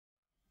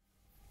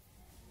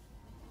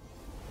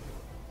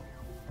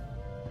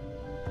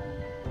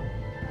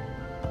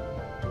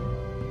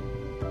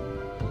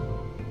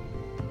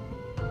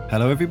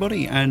Hello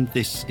everybody, and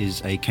this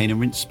is a Cane and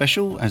Rinse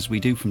special, as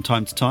we do from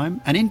time to time,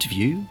 an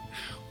interview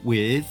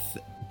with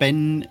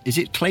Ben, is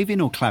it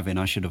Clavin or Clavin?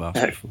 I should have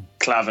asked before.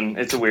 Clavin,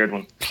 it's a weird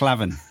one.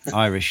 Clavin,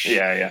 Irish.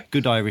 Yeah.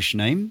 Good Irish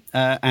name.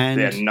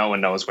 No one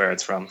knows where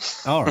it's from.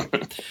 All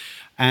right.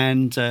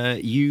 And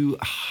you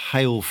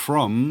hail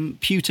from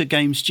Pewter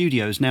Game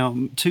Studios. Now,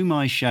 to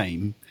my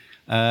shame,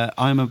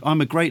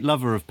 I'm a great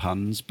lover of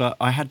puns, but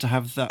I had to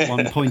have that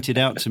one pointed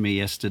out to me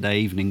yesterday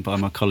evening by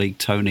my colleague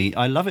Tony.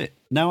 I love it.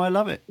 Now I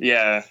love it.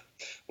 Yeah.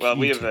 Well,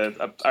 we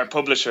have our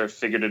publisher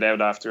figured it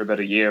out after about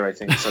a year, I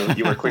think. So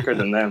you were quicker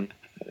than them.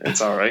 It's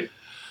all right.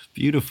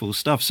 Beautiful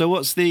stuff. So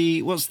what's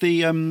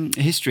the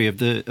history of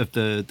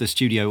the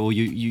studio, or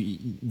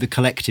the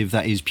collective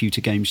that is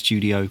Pewter Game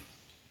Studio?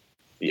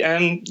 Yeah,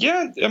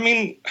 I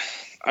mean,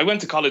 I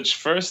went to college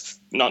first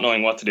not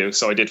knowing what to do,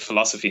 so I did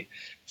philosophy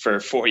for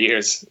 4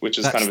 years, which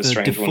is kind of a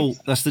strange one.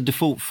 That's the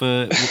default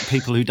for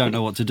people who don't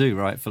know what to do,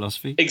 right?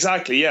 Philosophy?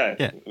 Exactly,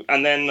 yeah.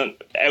 And then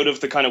out of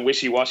the kind of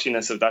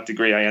wishy-washiness of that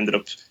degree, I ended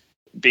up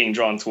being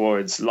drawn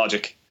towards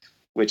logic,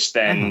 which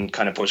then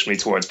kind of pushed me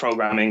towards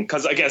programming.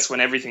 Because I guess when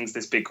everything's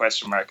this big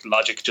question mark,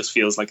 logic just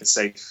feels like a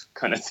safe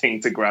kind of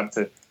thing to grab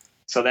to.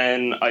 So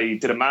then I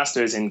did a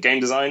master's in game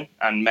design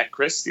and met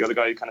Chris, the other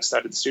guy who kind of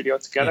started the studio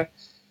together.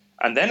 Yeah.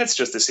 And then it's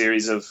just a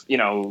series of,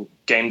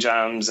 game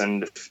jams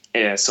and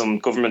some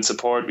government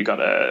support. We got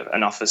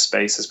an office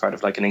space as part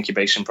of like an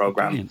incubation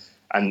program.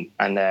 Brilliant.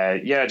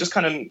 And just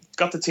kind of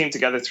got the team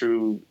together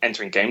through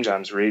entering game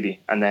jams, really.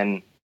 And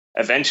then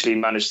eventually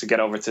managed to get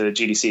over to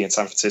GDC in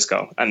San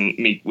Francisco and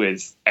meet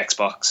with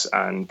Xbox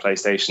and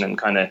PlayStation and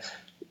kind of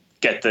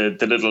get the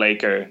Little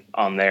Acre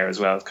on there as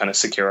well, kind of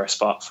secure our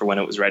spot for when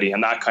it was ready.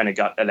 And that kind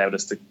of allowed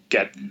us to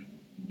get...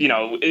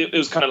 it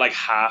was kind of like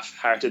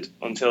half-hearted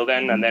until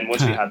then, and then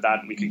once we had that,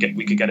 we could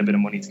get a bit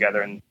of money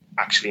together and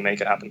actually make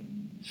it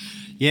happen.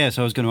 Yeah,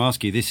 so I was going to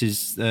ask you, this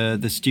is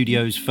the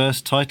studio's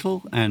first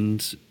title,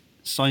 and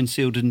signed,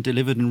 sealed, and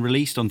delivered and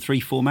released on 3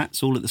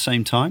 formats all at the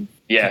same time.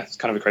 Yeah, it's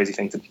kind of a crazy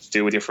thing to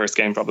do with your first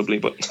game, probably,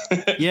 but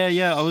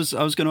yeah. I was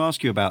going to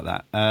ask you about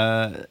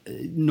that.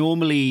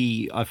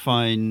 Normally, I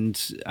find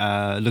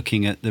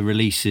looking at the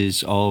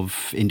releases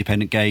of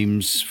independent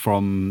games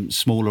from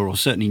smaller or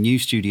certainly new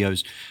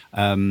studios,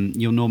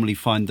 you'll normally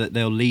find that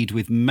they'll lead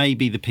with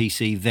maybe the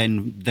PC,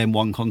 then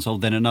one console,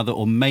 then another,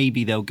 or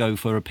maybe they'll go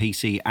for a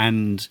PC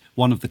and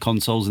one of the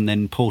consoles and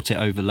then port it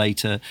over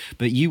later.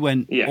 But you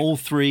went all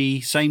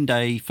 3 same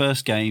day,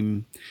 first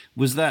game.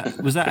 Was that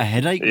a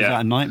headache? Was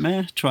that a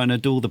nightmare, trying to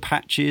do all the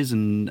patches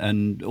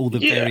and all the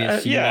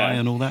various UI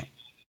and all that?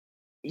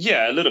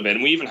 Yeah, a little bit.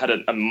 And we even had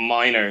a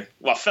minor,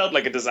 felt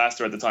like a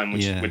disaster at the time,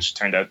 which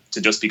turned out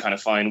to just be kind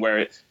of fine,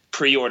 where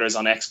pre-orders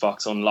on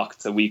Xbox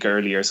unlocked a week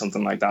early or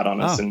something like that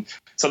on us. And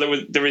so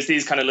there was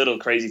these kind of little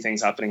crazy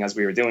things happening as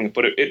we were doing it.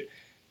 But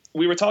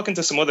we were talking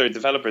to some other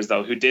developers,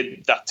 though, who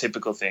did that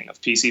typical thing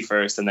of PC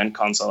first and then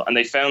console. And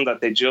they found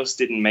that they just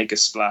didn't make a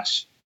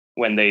splash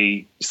when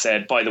they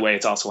said, by the way,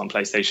 it's also on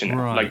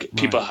PlayStation.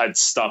 People had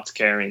stopped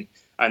caring.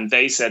 And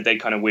they said they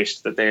kind of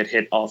wished that they had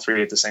hit all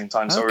 3 at the same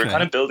time. So we're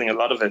kind of building a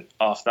lot of it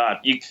off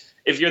that.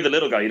 If you're the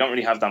little guy, you don't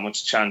really have that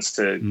much chance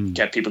to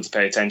get people to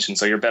pay attention.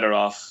 So you're better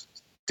off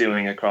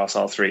doing across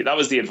all 3. That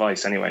was the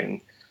advice anyway.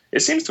 And it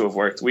seems to have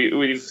worked.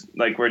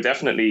 We're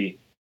definitely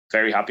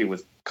very happy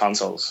with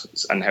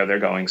consoles and how they're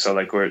going. So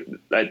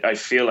I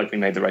feel like we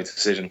made the right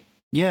decision.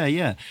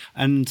 Yeah.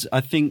 And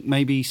I think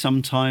maybe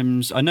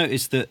sometimes I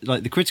noticed that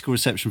the critical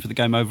reception for the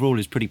game overall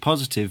is pretty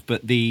positive,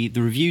 but the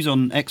reviews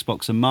on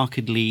Xbox are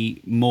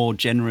markedly more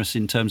generous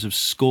in terms of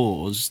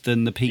scores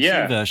than the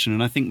PC version.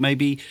 And I think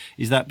maybe,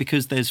 is that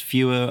because there's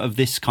fewer of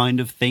this kind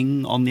of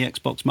thing on the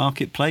Xbox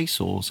marketplace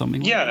or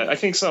something? Yeah, I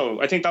think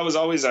so. I think that was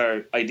always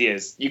our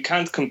ideas. You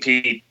can't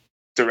compete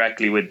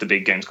directly with the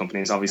big games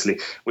companies, obviously,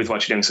 with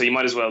what you're doing. So you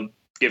might as well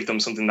give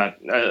them something that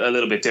a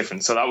little bit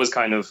different. So that was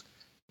kind of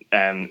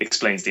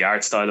explains the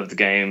art style of the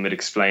game. It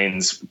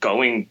explains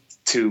going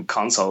to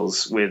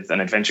consoles with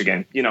an adventure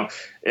game.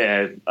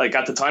 At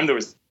the time there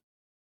was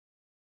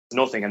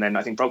nothing, and then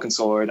I think Broken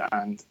Sword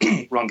and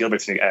Ron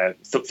Gilbert's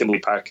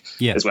Thimbleweed Park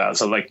as well.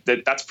 So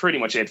that's pretty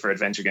much it for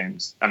adventure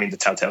games. I mean the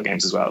Telltale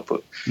games as well,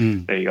 but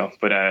there you go.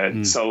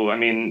 But so I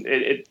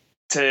mean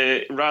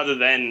to rather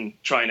than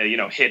trying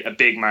to hit a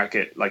big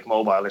market like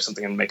mobile or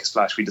something and make a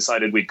splash, we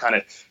decided we'd kind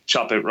of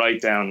chop it right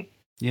down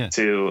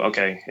to,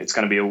 it's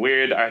going to be a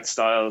weird art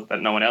style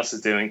that no one else is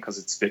doing because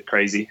it's a bit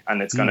crazy,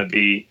 and it's going to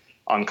be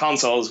on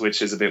consoles,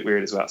 which is a bit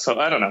weird as well. So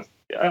I don't know.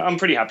 I'm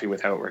pretty happy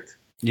with how it worked.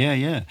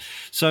 Yeah.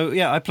 So,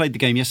 I played the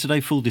game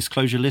yesterday. Full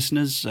disclosure,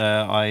 listeners,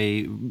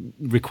 I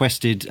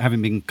requested,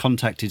 having been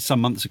contacted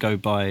some months ago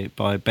by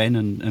Ben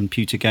and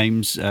Pewter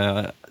Games,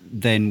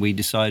 then we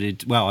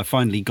decided, I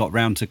finally got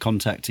round to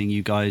contacting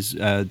you guys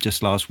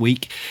just last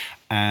week.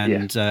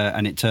 And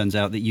it turns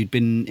out that you'd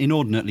been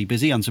inordinately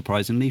busy,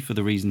 unsurprisingly, for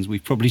the reasons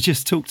we've probably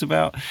just talked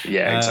about.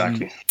 Yeah,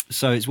 exactly.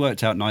 So it's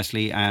worked out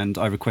nicely, and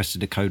I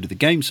requested a code of the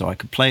game so I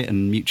could play it,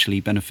 and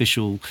mutually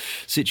beneficial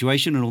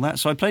situation and all that.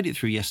 So I played it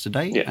through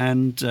yesterday,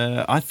 and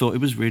I thought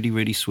it was really,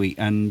 really sweet.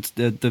 And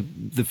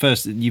the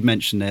first you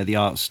mentioned there, the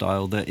art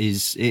style, it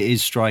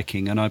is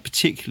striking, and I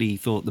particularly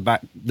thought the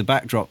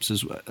backdrops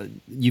as well.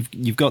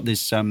 You've got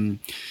this sort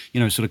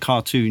of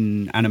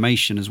cartoon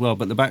animation as well,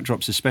 but the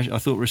backdrops I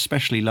thought were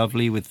especially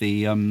lovely with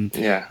the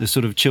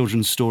sort of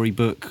children's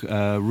storybook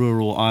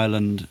rural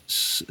Ireland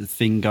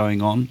thing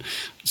going on.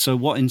 So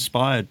what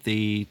inspired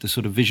the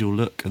sort of visual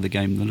look of the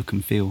game, the look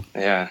and feel?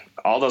 Yeah,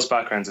 all those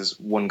backgrounds is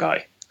one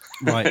guy.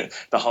 Right.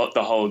 the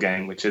whole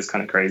game, which is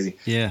kind of crazy.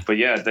 Yeah. But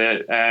yeah,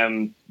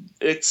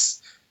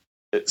 it's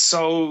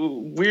so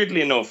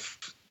weirdly enough,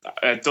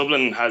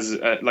 Dublin has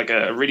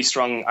a really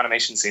strong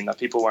animation scene that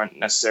people weren't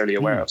necessarily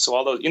aware of. So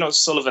all those,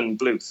 Sullivan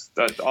Bluth,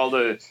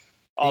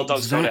 all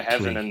Dogs Go to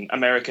Heaven and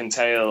American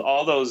Tail,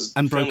 all those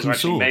and films were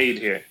actually made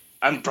here.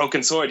 And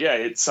Broken Sword,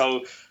 yeah.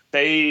 So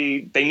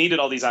they needed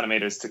all these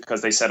animators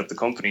because they set up the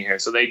company here.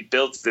 So they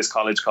built this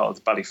college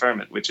called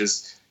Ballyfermot, which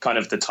is kind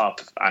of the top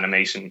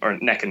animation, or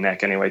neck and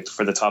neck anyway,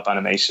 for the top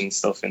animation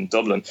stuff in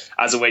Dublin,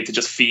 as a way to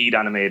just feed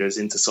animators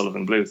into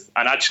Sullivan Bluth.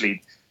 And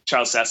actually,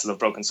 Charles Cecil of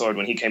Broken Sword,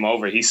 when he came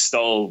over, he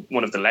stole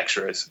one of the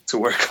lecturers to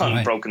work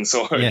on Broken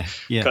Sword,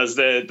 because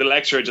the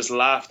lecturer just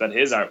laughed at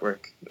his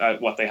artwork, at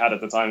what they had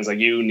at the time. He's like,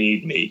 you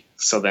need me.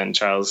 So then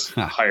Charles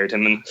hired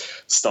him and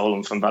stole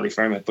him from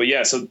Ballyfermot. But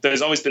yeah, so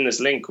there's always been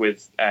this link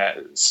with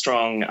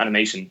strong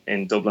animation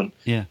in Dublin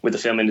with the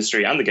film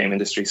industry and the game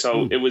industry.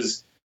 So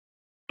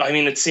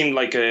it seemed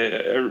like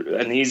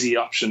an easy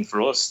option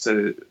for us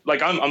to,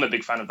 I'm a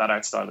big fan of that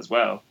art style as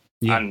well,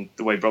 and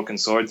the way Broken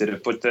Sword did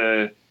it. But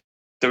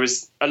there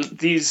was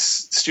these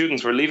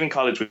students were leaving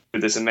college with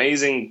this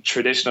amazing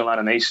traditional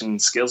animation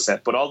skill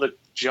set, but all the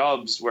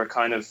jobs were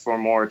kind of for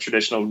more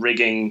traditional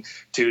rigging,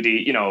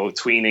 2D,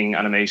 tweening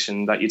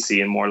animation that you'd see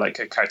in more like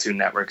a Cartoon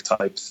Network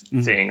type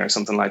thing or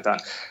something like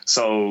that.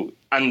 So,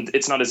 and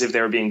it's not as if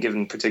they were being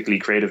given particularly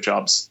creative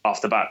jobs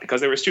off the bat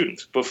because they were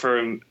students. But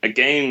for a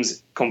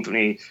games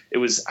company, it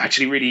was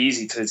actually really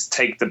easy to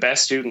take the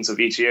best students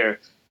of each year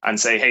and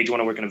say, hey, do you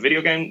want to work in a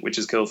video game? Which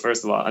is cool,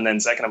 first of all. And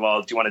then second of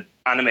all, do you want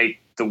to animate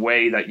the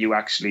way that you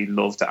actually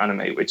love to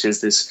animate, which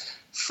is this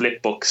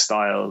flip book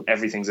style,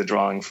 everything's a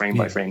drawing frame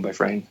by frame by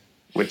frame,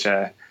 which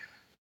I'm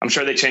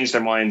sure they changed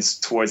their minds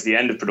towards the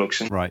end of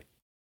production. Right.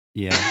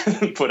 Yeah.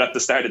 But at the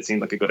start, it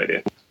seemed like a good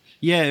idea.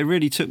 Yeah, it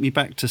really took me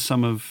back to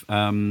some of...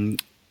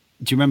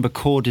 do you remember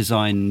Core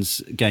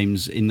Design's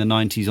games in the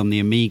 90s on the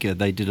Amiga?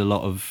 They did a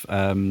lot of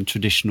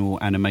traditional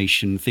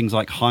animation, things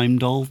like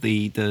Heimdall,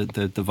 the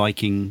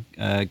Viking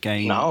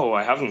game. No,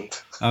 I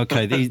haven't.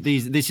 Okay,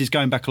 this is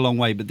going back a long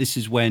way, but this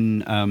is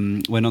when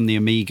on the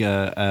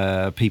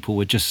Amiga people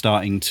were just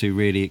starting to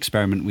really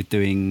experiment with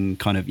doing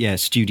kind of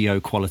studio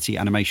quality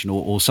animation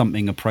or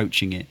something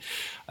approaching it.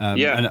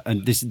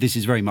 And this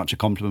is very much a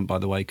compliment, by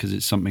the way, because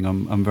it's something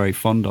I'm very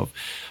fond of.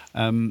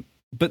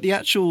 But the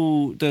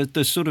actual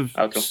the sort of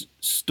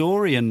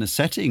story and the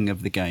setting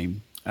of the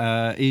game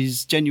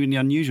is genuinely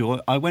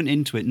unusual. I went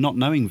into it not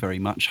knowing very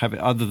much,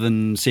 other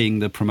than seeing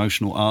the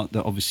promotional art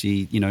that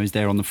obviously is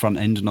there on the front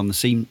end and on the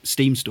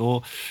Steam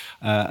store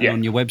and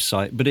on your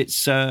website. But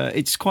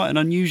it's quite an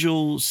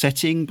unusual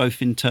setting,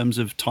 both in terms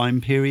of time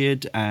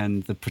period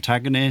and the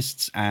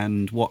protagonists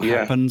and what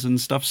happens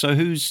and stuff. So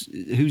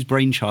whose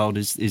brainchild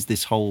is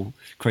this whole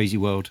crazy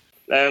world?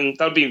 That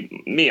would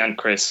be me and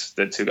Chris,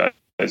 the two guys.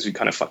 As we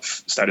kind of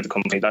started the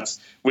company,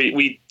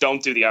 we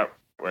don't do the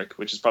artwork,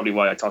 which is probably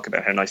why I talk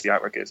about how nice the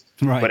artwork is.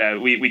 Right.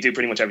 But we do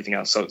pretty much everything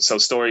else. So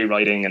story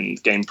writing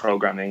and game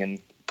programming and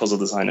puzzle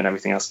design and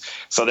everything else.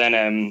 So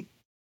then,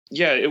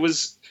 it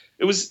was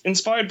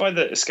inspired by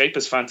the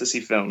escapist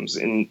fantasy films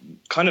in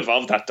kind of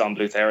that Don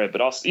Bluth era,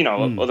 but also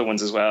other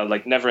ones as well,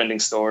 like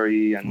Neverending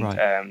Story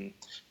and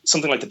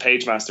something like The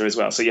Page Master as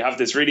well. So you have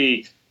this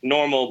really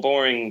normal,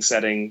 boring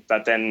setting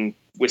that then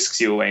whisks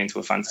you away into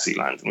a fantasy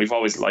land, and we've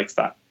always liked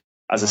that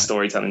as a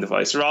storytelling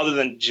device, rather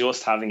than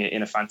just having it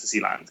in a fantasy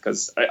land.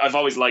 Because I've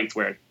always liked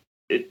where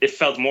it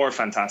felt more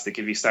fantastic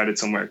if you started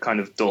somewhere kind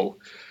of dull.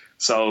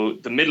 So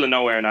the middle of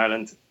nowhere in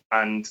Ireland,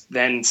 and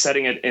then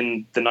setting it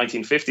in the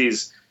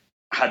 1950s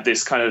had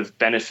this kind of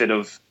benefit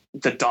of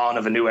the dawn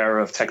of a new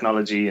era of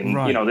technology. And,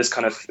 this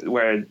kind of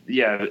where,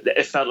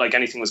 it felt like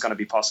anything was going to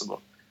be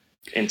possible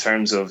in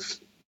terms of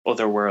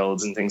other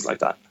worlds and things like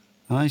that.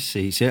 I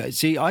see.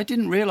 See, I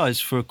didn't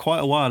realise for quite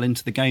a while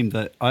into the game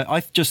that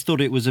I just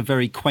thought it was a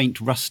very quaint,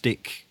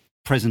 rustic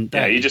present day.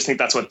 Yeah, you just think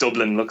that's what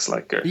Dublin looks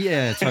like.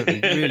 Yeah,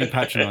 totally. Really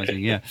patronising.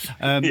 Yeah.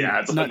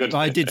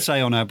 I did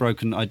say,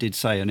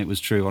 and it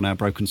was true on our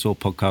Broken Sword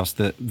podcast,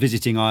 that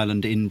visiting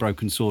Ireland in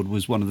Broken Sword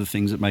was one of the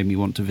things that made me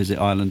want to visit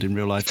Ireland in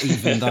real life,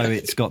 even though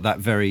it's got that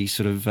very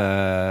sort of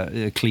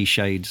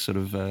cliched sort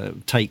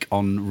of take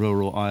on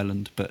rural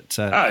Ireland. But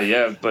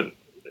but.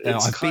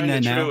 I've been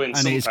there now, and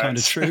it is kind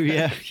of true.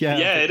 Yeah,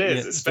 it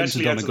is,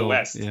 especially out to the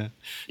west. Yeah.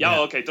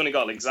 Okay,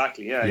 Donegal,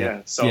 exactly.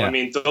 Yeah. So I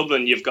mean,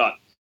 Dublin, you've got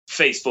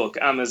Facebook,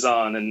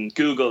 Amazon, and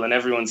Google, and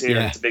everyone's here.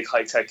 Yeah. It's a big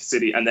high tech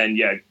city, and then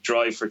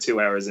drive for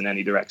 2 hours in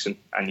any direction,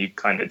 and you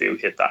kind of do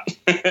hit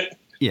that.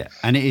 Yeah,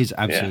 and it is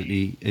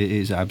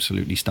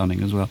absolutely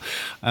stunning as well.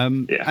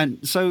 And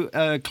so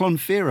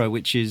Clonfera,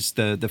 which is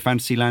the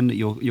fantasy land that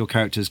your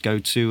characters go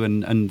to,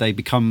 and they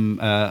become,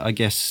 I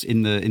guess,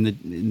 in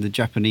the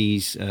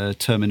Japanese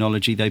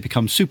terminology, they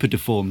become super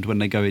deformed when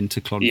they go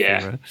into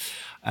Clonfera.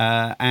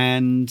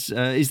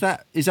 Is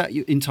that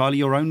entirely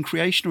your own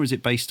creation, or is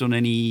it based on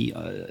any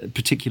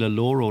particular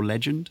lore or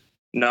legend?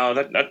 No,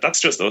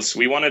 that's just us.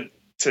 We wanted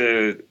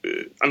to.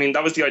 I mean,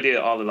 that was the idea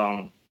all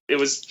along.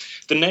 The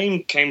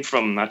name came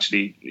from,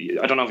 actually,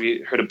 I don't know if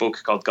you heard a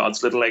book called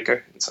God's Little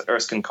Acre. It's an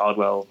Erskine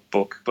Caldwell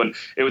book, but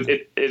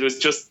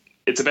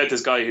it's about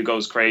this guy who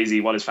goes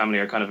crazy while his family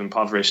are kind of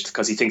impoverished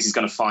because he thinks he's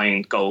going to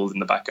find gold in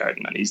the back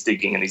garden, and he's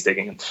digging and he's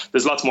digging. And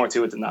there's lots more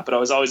to it than that, but I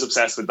was always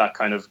obsessed with that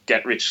kind of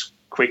get rich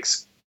quick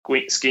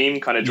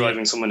scheme, kind of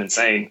driving someone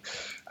insane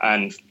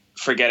and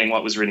forgetting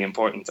what was really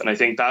important. And I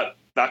think that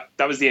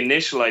was the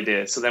initial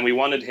idea. So then we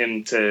wanted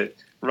him to,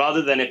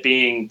 rather than it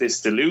being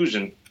this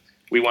delusion,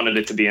 we wanted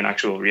it to be an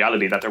actual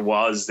reality, that there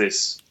was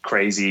this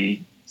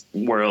crazy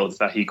world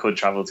that he could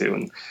travel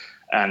to.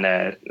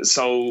 And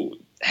so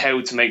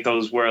how to make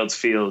those worlds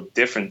feel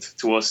different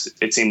to us,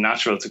 it seemed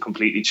natural to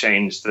completely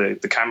change the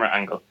camera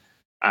angle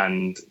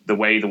and the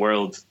way the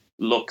world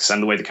looks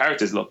and the way the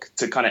characters look,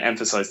 to kind of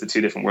emphasize the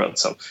two different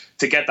worlds. So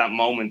to get that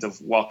moment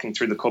of walking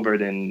through the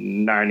cupboard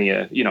in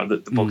Narnia,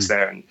 the books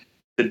there, and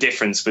the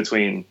difference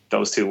between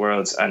those two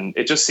worlds. And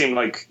it just seemed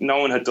like no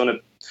one had done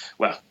it.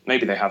 Well,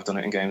 maybe they have done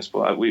it in games,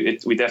 but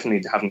we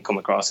definitely haven't come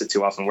across it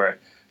too often, where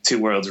two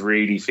worlds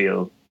really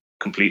feel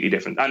completely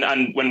different.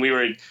 And when we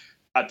were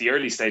at the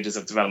early stages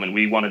of development,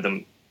 we wanted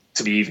them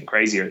to be even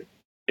crazier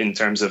in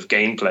terms of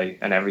gameplay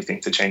and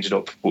everything, to change it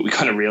up. But we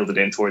kind of reeled it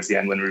in towards the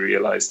end when we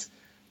realized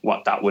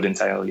what that would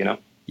entail,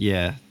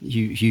 Yeah,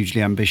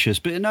 hugely ambitious.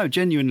 But no,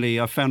 genuinely,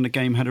 I found the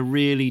game had a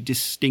really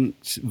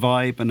distinct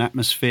vibe and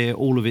atmosphere,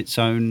 all of its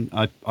own.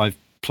 I've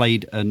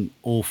played an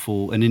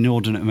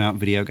inordinate amount of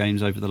video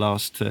games over the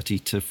last 30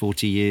 to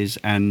 40 years,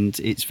 and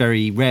it's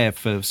very rare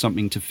for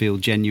something to feel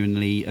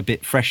genuinely a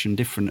bit fresh and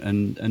different,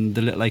 and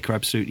the Little Acre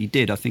absolutely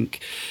did. I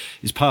think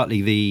it's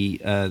partly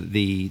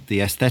the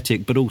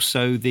aesthetic, but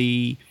also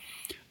the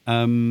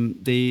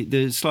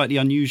slightly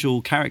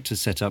unusual character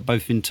setup,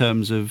 both in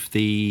terms of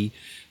the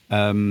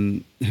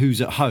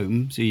who's at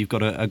home. So you've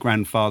got a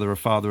grandfather, a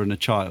father, and a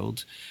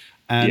child,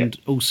 and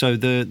also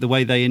the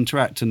way they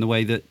interact, and the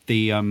way that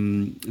the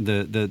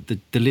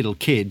little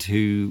kid,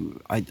 who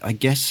I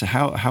guess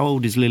how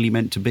old is Lily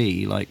meant to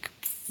be? Like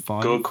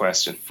 5? Good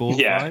question. 4,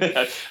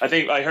 5? I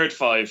think I heard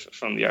 5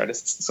 from the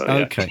artists. So,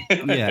 okay,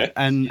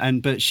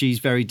 but she's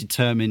very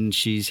determined.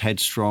 She's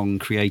headstrong,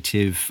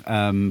 creative,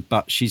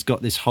 but she's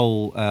got this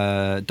whole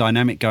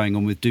dynamic going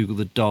on with Dougal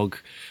the dog.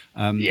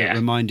 That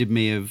reminded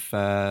me of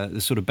the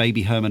sort of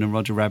Baby Herman and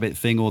Roger Rabbit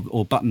thing,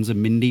 or Buttons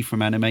and Mindy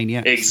from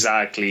Animaniacs.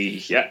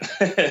 Exactly, yeah.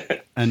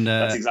 And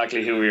that's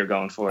exactly who we were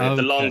going for. Okay.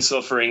 The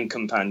long-suffering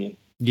companion.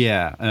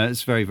 Yeah,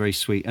 it's very, very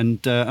sweet.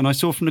 And I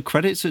saw from the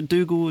credits that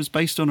Dougal was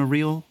based on a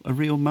real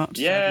mutt.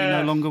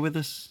 Yeah, no longer with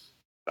us.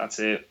 That's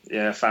it.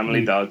 Yeah,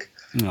 family dog.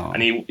 Oh.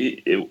 And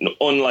he,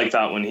 unlike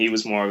that one, he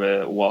was more of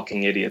a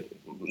walking idiot,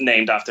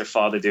 named after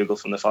Father Dougal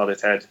from the Father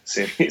Ted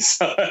series.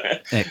 So,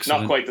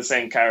 not quite the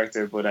same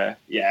character, but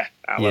yeah.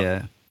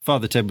 Yeah.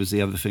 Father Ted was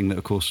the other thing that,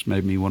 of course,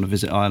 made me want to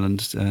visit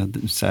Ireland,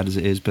 sad as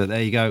it is, but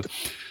there you go.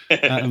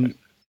 And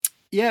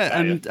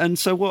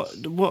so what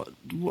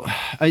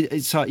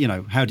it's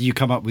how do you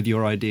come up with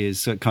your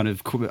ideas? So kind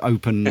of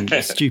open,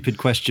 stupid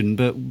question,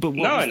 but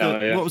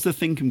what was the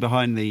thinking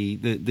behind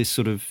this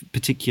sort of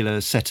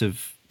particular set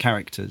of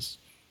characters?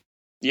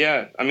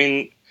 Yeah, I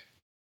mean,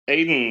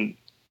 Aidan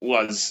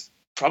was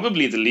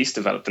probably the least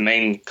developed. The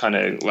main kind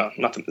of, well,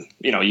 not the,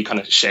 you kind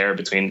of share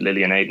between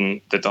Lily and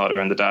Aidan, the daughter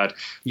and the dad,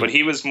 but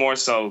he was more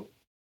so.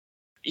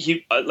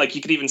 He like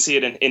you could even see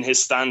it in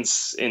his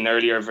stance in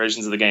earlier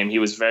versions of the game. He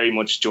was very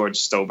much George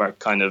Stobart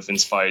kind of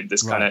inspired.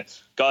 This kind of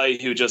guy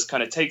who just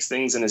kind of takes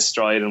things in his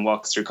stride and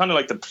walks through, kind of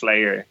like the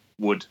player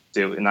would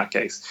do in that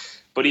case.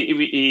 But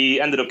he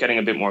ended up getting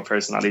a bit more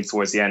personality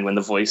towards the end when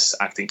the voice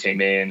acting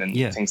came in and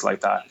things like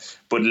that.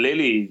 But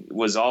Lily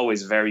was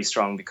always very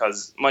strong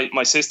because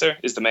my sister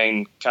is the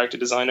main character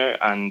designer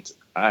and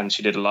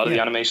she did a lot of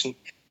the animation.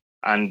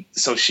 And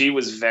so she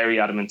was very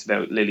adamant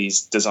about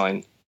Lily's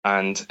design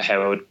and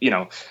how,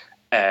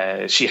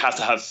 she has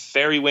to have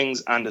fairy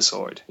wings and a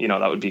sword.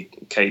 That would be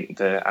Kate,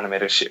 the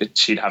animator.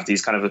 She'd have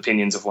these kind of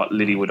opinions of what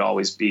Lily would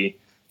always be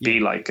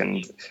like,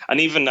 and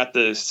even at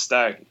the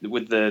start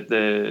with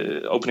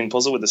the opening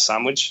puzzle with the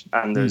sandwich,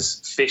 and there's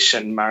fish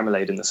and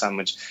marmalade in the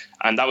sandwich,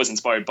 and that was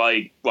inspired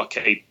by what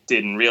Kate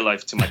did in real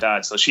life to my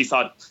dad. So she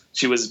thought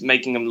she was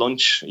making him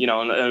lunch, and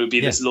it would be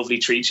this lovely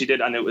treat she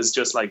did, and it was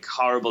just like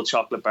horrible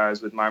chocolate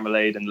bars with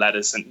marmalade and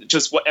lettuce and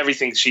just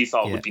everything she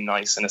thought would be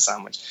nice in a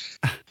sandwich.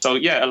 So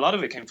a lot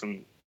of it came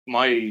from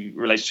my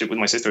relationship with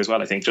my sister as well.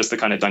 I think just the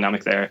kind of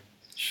dynamic there.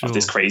 of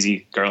this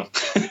crazy girl.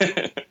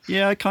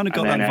 Yeah, I kind of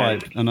got that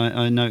vibe, and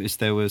I noticed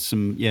there were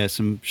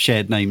some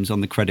shared names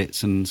on the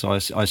credits, and so I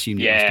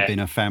assumed it must have been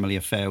a family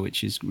affair,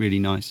 which is really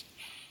nice.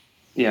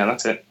 Yeah,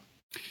 that's it.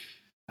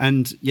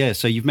 And yeah,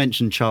 so you've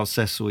mentioned Charles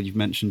Cecil, you've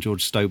mentioned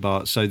George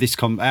Stobart. So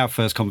our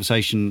first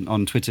conversation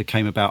on Twitter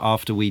came about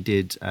after we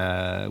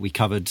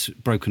covered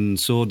Broken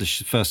Sword, the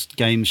first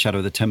game, Shadow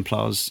of the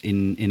Templars,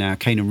 in our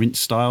Cane and Rinse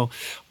style,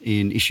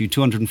 in issue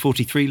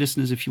 243,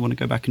 listeners, if you want to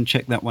go back and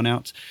check that one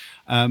out.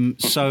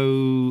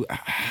 So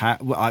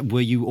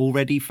were you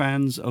already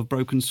fans of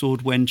Broken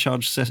Sword when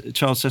Charles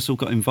Cecil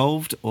got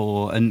involved,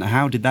 and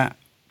how did that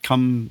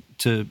come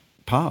to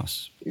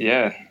pass?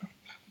 Yeah,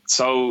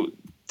 so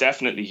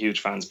definitely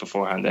huge fans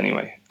beforehand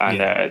anyway.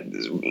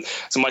 And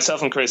so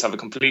myself and Chris have a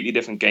completely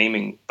different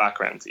gaming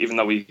background, even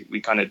though we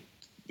kind of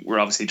were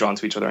obviously drawn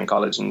to each other in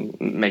college and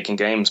making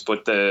games.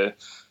 But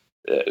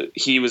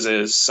he was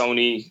a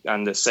Sony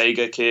and a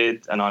Sega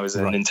kid, and I was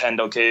a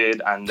Nintendo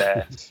kid, and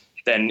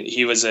then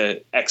he was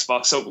a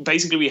Xbox. So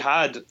basically we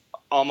had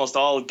almost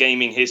all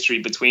gaming history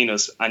between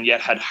us, and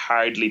yet had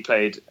hardly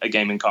played a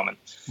game in common.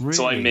 Really?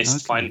 So I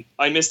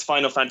missed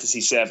Final Fantasy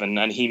VII,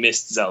 and he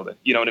missed Zelda.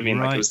 You know what I mean?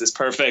 Like, it was this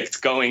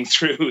perfect going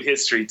through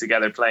history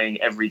together,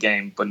 playing every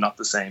game, but not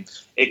the same,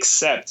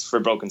 except for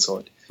Broken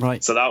Sword.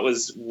 Right. So that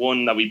was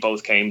one that we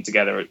both came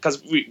together,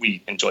 because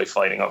we enjoy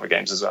fighting over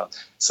games as well.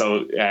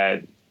 So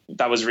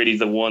that was really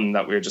the one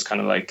that we were just kind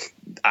of like,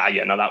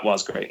 that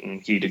was great,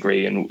 and he'd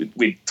agree, and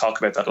we'd talk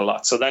about that a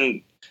lot. So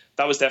then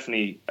that was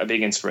definitely a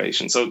big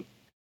inspiration. So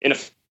in a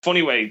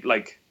funny way,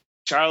 like,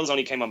 Charles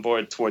only came on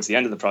board towards the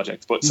end of the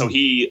project, but so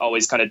he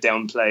always kind of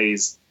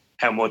downplays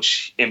how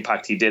much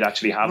impact he did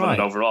actually have on it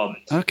overall.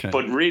 Okay.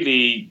 But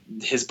really,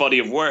 his body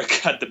of work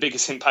had the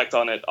biggest impact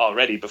on it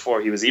already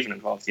before he was even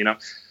involved, you know?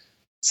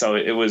 So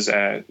it was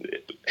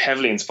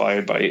heavily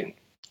inspired by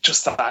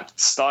just that art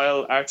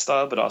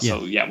style, but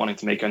also, wanting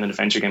to make an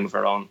adventure game of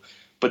our own.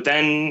 But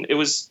then it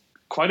was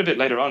quite a bit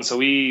later on. So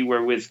we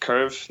were with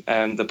Curve,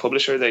 the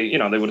publisher. They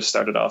would have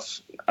started off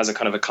as a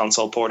kind of a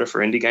console porter for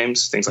indie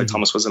games, things like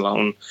Thomas Was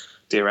Alone,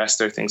 Dear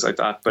Esther, things like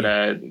that.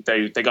 But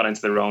they got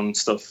into their own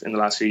stuff in the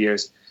last few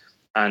years,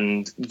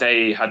 and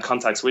they had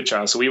contacts with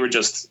Charles. So we were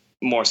just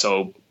more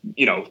so,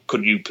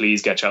 could you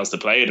please get Charles to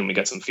play it, and we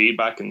get some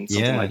feedback and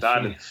something like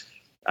that. Sure.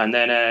 And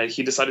then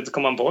he decided to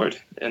come on board,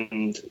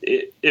 and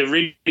it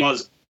really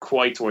was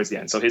quite towards the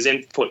end. So his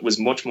input was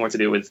much more to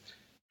do with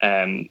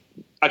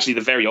actually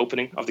the very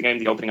opening of the game,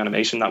 the opening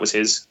animation. That was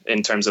his,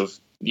 in terms of,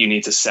 you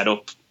need to set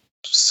up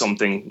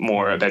something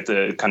more about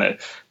the kind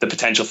of the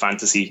potential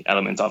fantasy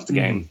element of the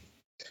game.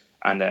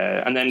 And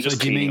then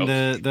just do you mean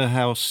the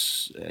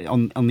house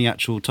on the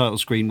actual title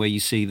screen where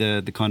you see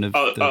the kind of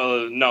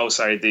no,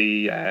 sorry,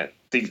 the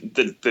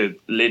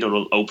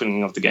literal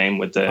opening of the game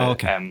with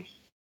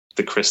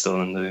the crystal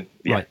and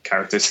the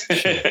characters.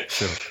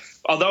 Sure.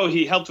 Although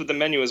he helped with the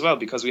menu as well,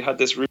 because we had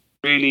this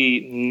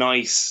really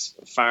nice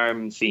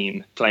farm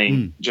theme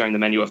playing during the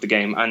menu of the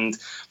game, and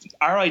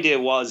our idea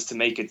was to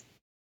make it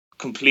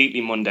completely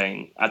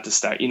mundane at the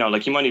start.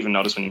 Like, you might even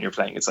notice when you're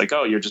playing, it's like,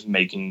 oh, you're just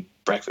making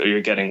breakfast, or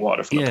you're getting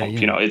water from the pump.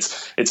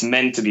 It's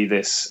meant to be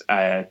this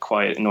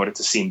quiet in order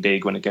to seem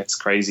big when it gets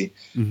crazy.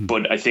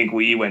 But I think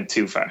we went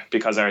too far,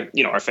 because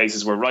our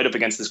faces were right up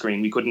against the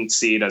screen. We couldn't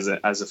see it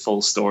as a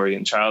full story,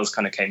 and Charles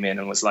kind of came in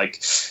and was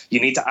like,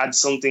 you need to add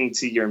something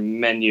to your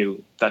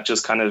menu that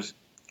just kind of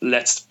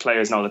lets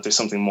players know that there's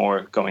something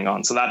more going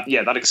on. So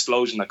that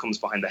explosion that comes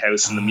behind the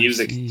house, and the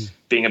music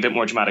being a bit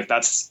more dramatic,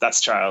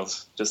 that's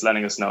Charles just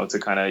letting us know to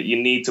kind of, you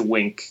need to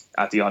wink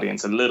at the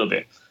audience a little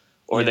bit,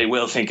 or they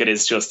will think it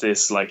is just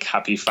this like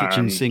happy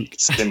farm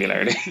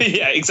similarity.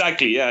 Yeah,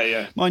 exactly.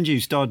 Yeah. Mind you,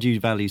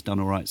 Stardew Valley's done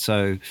all right,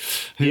 so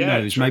who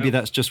knows? True. Maybe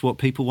that's just what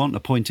people want, a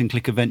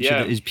point-and-click adventure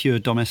that is pure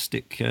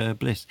domestic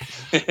bliss.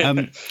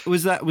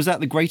 Was that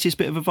the greatest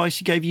bit of advice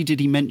he gave you? Did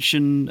he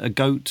mention a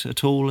goat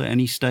at all at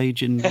any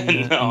stage in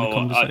the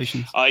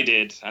conversations? I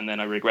did, and then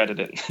I regretted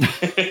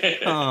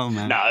it. Oh,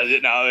 man.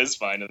 No, it's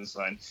fine.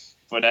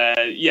 But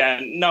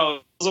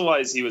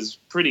otherwise he was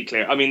pretty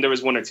clear. I mean, there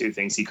was one or two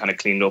things he kind of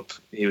cleaned up.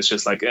 He was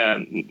just like,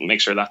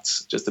 make sure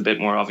that's just a bit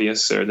more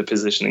obvious, or the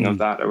positioning of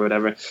that, or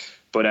whatever.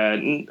 But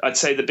I'd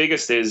say the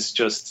biggest is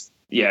just,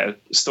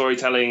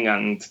 storytelling,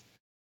 and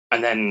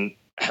then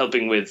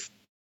helping with,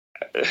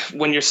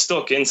 when you're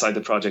stuck inside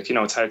the project,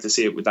 it's hard to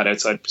see it with that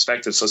outside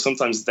perspective. So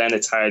sometimes then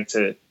it's hard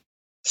to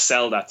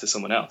sell that to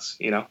someone else,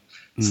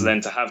 So then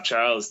to have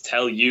Charles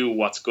tell you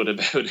what's good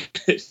about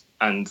it,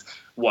 and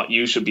what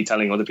you should be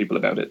telling other people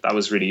about it, that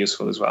was really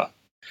useful as well.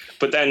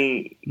 But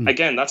then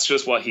again, that's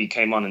just what he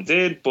came on and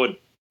did, but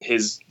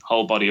his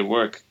whole body of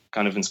work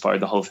kind of inspired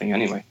the whole thing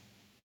anyway.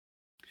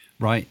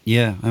 Right.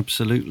 Yeah,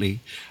 absolutely.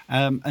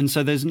 And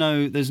so there's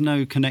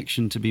no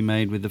connection to be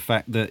made with the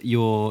fact that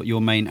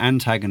your main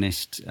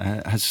antagonist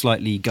has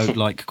slightly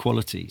goat-like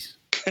qualities.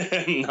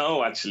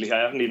 No, actually, I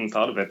haven't even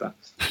thought about that.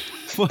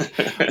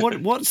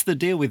 What's the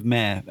deal with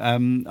Mayor?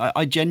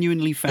 I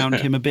genuinely found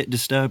him a bit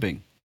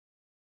disturbing.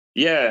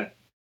 Yeah,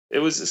 it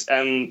was.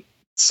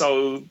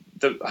 So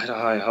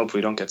I hope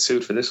we don't get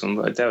sued for this one,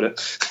 but I doubt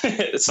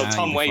it. So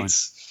Tom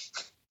Waits.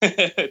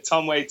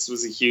 Tom Waits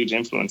was a huge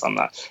influence on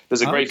that.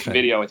 There's a great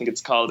video, I think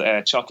it's called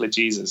Chocolate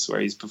Jesus, where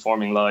he's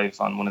performing live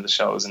on one of the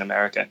shows in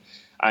America.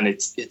 And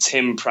it's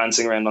him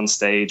prancing around on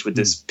stage with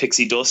this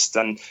pixie dust.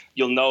 And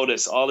you'll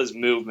notice all his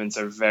movements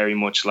are very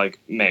much like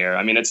Mayer.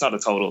 I mean, it's not a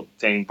total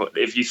thing, but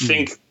if you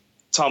think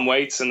Tom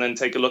Waits and then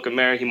take a look at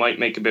Mayer, he might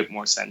make a bit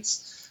more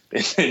sense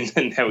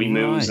in how he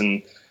moves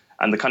and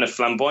the kind of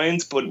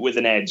flamboyant, but with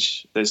an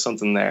edge. There's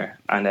something there.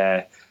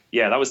 And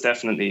yeah, that was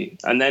definitely.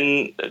 And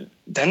then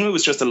it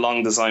was just a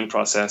long design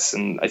process.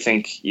 And I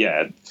think,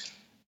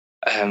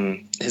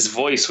 his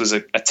voice was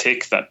a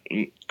tick that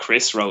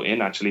Chris wrote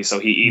in, actually. So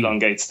he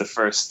elongates the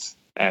first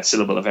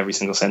syllable of every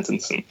single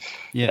sentence. And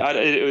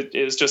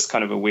it was just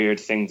kind of a weird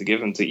thing to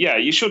give him to. Yeah,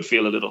 you should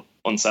feel a little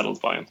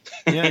unsettled by him.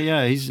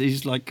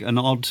 He's like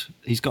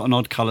he's got an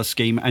odd colour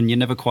scheme, and you're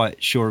never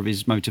quite sure of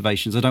his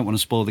motivations. I don't want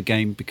to spoil the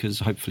game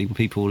because hopefully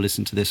people will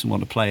listen to this and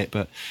want to play it,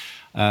 but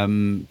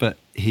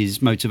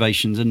his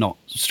motivations are not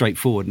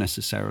straightforward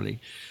necessarily.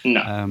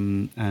 No.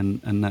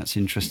 And that's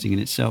interesting in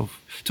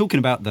itself. Talking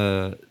about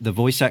the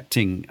voice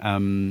acting,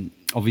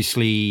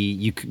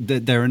 obviously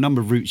there are a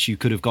number of routes you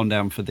could have gone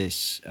down for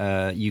this.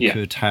 You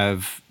could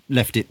have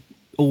left it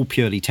all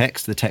purely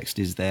text. The text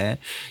is there.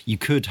 You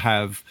could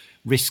have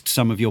risked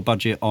some of your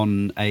budget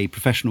on a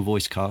professional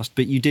voice cast,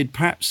 but you did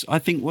perhaps, I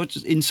think, what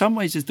in some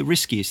ways is the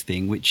riskiest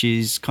thing, which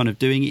is kind of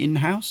doing it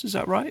in-house. Is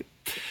that right?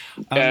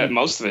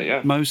 Most of it,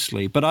 yeah.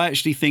 Mostly. But I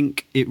actually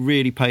think it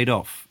really paid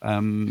off.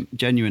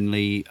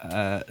 Genuinely,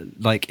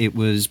 like it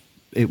was.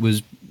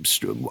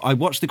 I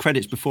watched the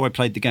credits before I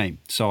played the game,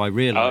 so I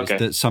realised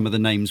that some of the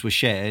names were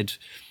shared,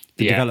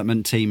 the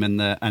development team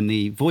and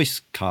the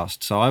voice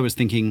cast. So I was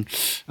thinking,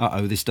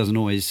 this doesn't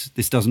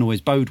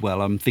always bode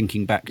well. I'm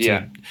thinking back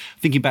to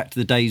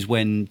the days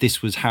when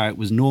this was how it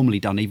was normally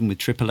done, even with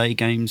AAA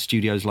games.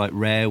 Studios like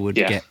Rare would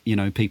get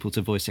people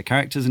to voice their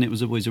characters, and it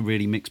was always a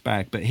really mixed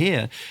bag. But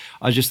here,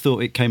 I just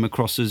thought it came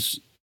across as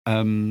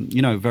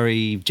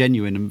very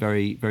genuine and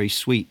very, very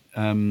sweet.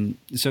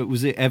 So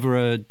was it ever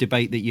a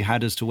debate that you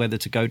had as to whether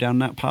to go down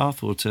that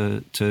path or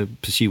to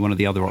pursue one of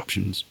the other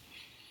options?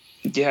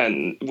 Yeah,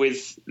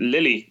 with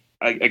Lily,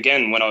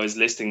 again, when I was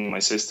listing my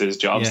sister's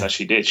jobs that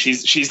she did,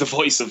 she's the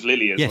voice of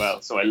Lily as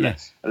well. So I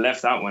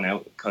left that one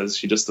out because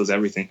she just does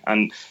everything.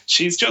 And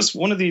she's just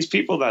one of these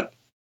people that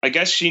I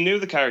guess she knew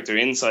the character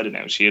inside and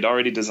out. She had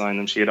already designed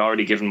them. She had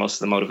already given most of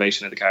the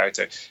motivation of the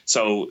character.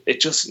 So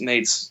it just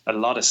made a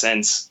lot of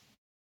sense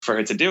for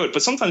her to do it.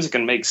 But sometimes it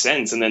can make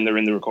sense, and then they're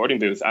in the recording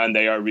booth and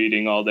they are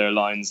reading all their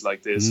lines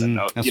like this.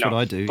 That's what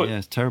I do. But,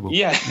 it's terrible.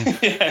 Yeah.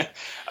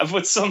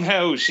 But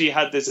somehow she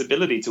had this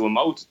ability to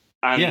emote,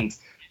 and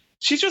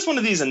she's just one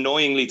of these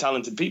annoyingly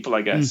talented people,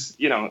 I guess.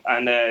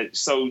 And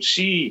so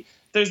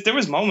there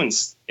was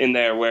moments in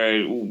there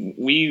where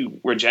we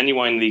were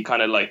genuinely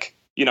kind of like,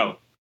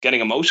 getting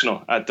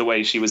emotional at the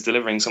way she was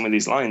delivering some of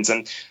these lines,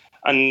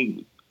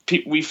 and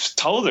we've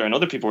told her, and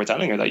other people were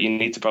telling her, that you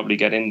need to probably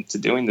get into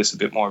doing this a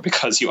bit more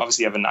because you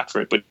obviously have a knack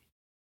for it, but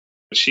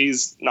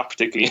she's not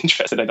particularly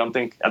interested, I don't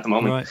think, at the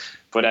moment. Right.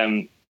 But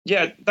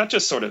that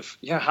just sort of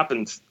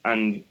happened,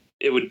 and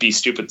it would be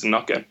stupid to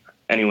not get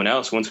anyone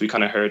else once we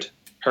kind of heard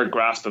her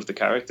grasp of the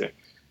character.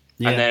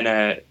 And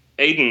then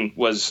Aidan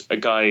was a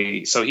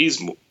guy, so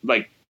he's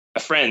like a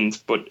friend,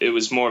 but it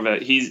was more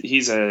of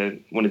he's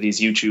one of these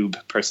YouTube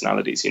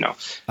personalities.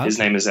 His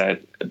name is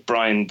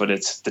Brian, but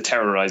it's the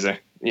Terrorizer.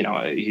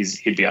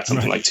 He'd be at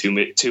something like 2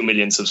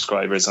 million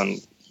subscribers on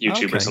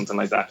YouTube or something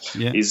like that.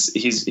 Yeah.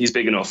 He's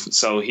big enough.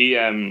 So he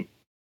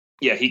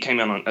came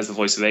in as the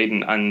voice of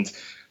Aidan, and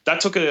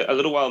that took a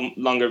little while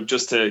longer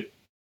just to.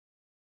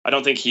 I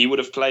don't think he would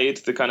have played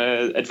the kind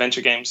of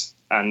adventure games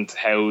and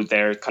how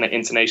their kind of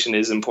intonation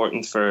is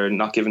important for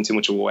not giving too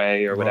much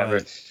away or whatever.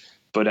 Right.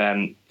 But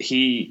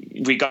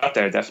we got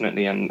there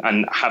definitely,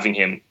 and having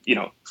him,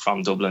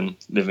 from Dublin,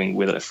 living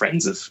with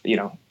friends of,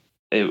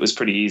 it was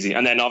pretty easy.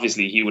 And then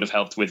obviously he would have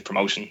helped with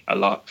promotion a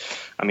lot.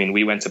 I mean,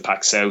 we went to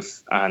PAX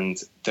South and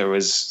there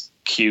was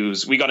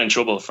queues. We got in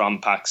trouble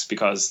from PAX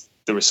because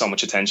there was so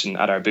much attention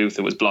at our booth.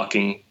 It was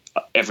blocking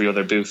every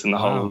other booth in the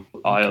whole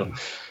aisle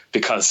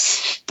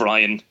because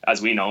Brian, as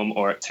we know him,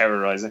 or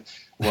Terrorizer,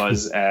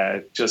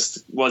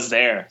 was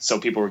there. So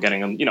people were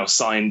getting him,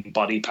 signed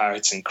body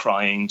parts and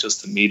crying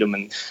just to meet him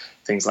and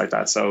things like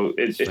that. So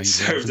it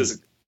served as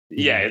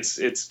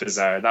it's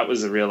bizarre. That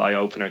was a real eye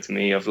opener to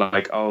me of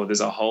like,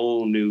 there's a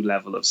whole new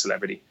level of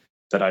celebrity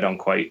that I don't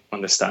quite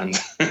understand.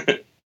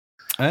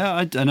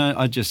 I don't know.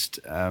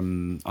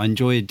 I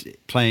enjoyed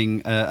playing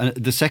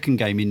the second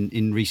game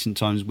in recent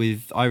times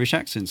with Irish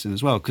accents in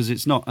as well, because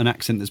it's not an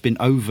accent that's been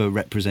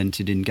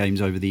over-represented in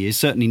games over the years,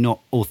 certainly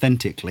not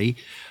authentically.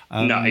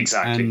 No,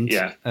 exactly,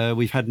 and,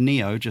 we've had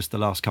Neo just the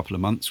last couple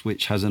of months,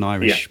 which has an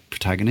Irish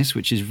protagonist,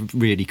 which is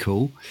really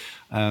cool,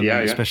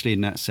 especially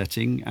in that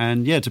setting.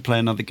 And, to play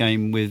another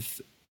game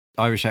with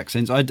Irish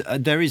accents.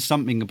 There is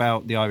something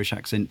about the Irish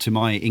accent to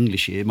my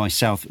English ear, my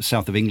south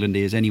of England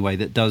ears anyway,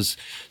 that does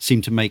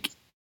seem to make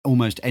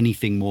almost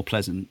anything more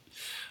pleasant.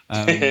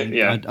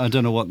 Yeah. I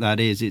don't know what that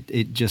is.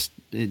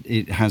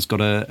 It has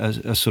got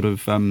a sort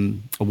of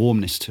a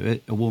warmth to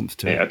it.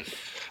 Yeah.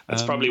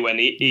 That's probably when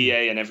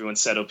EA and everyone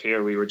set up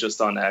here. We were just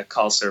on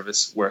call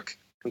service work.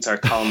 It's our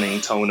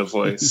calming tone of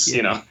voice, Yeah.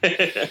 you know.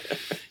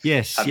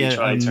 Yes. Have you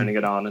tried turning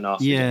it on and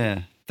off? Yeah.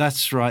 Again?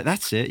 That's right.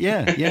 That's it.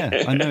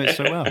 Yeah. I know it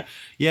so well.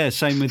 Yeah.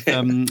 Same with.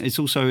 It's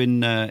also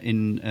in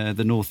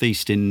the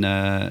northeast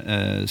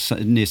near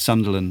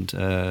Sunderland,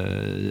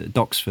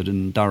 Doxford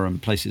and Durham,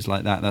 places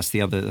like that. That's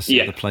the other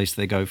place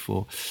they go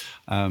for.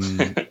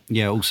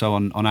 Also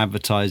on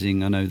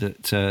advertising, I know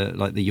that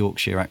like the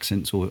Yorkshire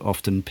accents are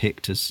often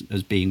picked as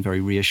being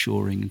very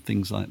reassuring and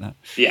things like that.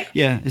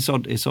 Yeah. It's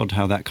odd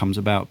how that comes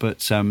about,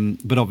 but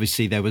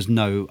obviously there was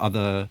no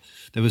other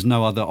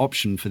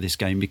option for this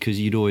game because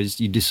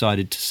you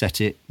decided to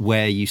set it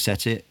where you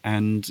set it,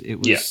 and it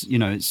was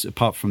it's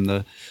apart from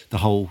the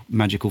whole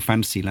magical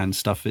Fantasyland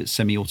stuff, it's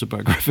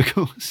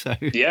semi-autobiographical. So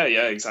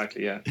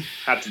exactly. Yeah,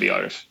 had to be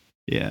Irish.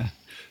 Yeah.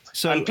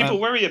 So, and people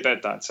worry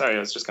about that. Sorry, I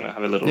was just going to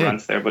have a little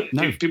rant there, but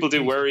people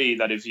do worry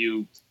that if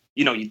you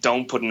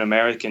don't put an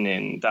American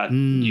in, that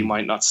you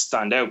might not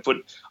stand out. But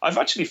I've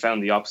actually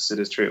found the opposite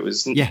is true. It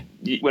was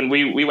when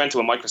we went to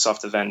a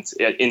Microsoft event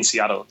in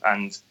Seattle,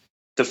 and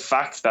the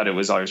fact that it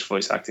was Irish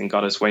voice acting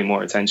got us way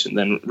more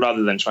attention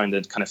rather than trying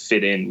to kind of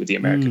fit in with the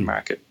American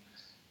market.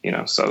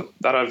 So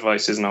that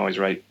advice isn't always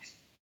right.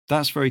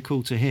 That's very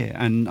cool to hear.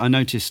 And I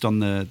noticed on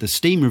the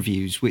Steam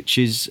reviews, which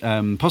is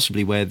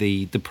possibly where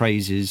the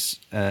praise is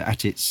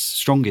at its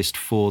strongest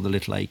for The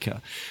Little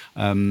Acre.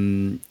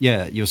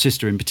 Your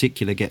sister in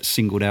particular gets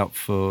singled out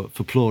for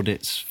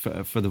plaudits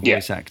for the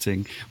voice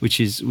acting,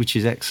 which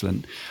is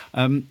excellent.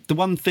 The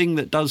one thing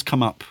that does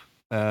come up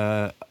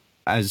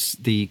as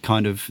the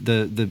kind of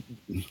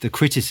the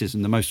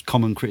criticism, the most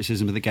common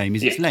criticism of the game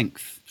is its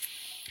length.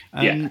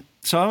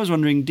 So I was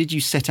wondering, did you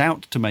set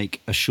out to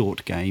make a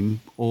short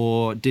game,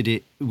 or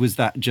is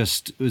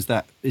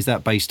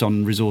that based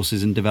on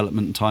resources and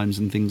development times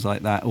and things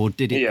like that, or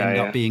did it end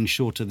up being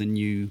shorter than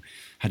you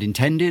had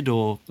intended,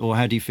 or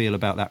how do you feel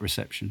about that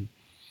reception?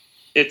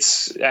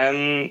 It's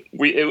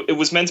it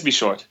was meant to be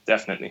short,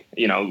 definitely.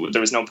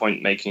 There was no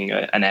point making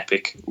an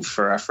epic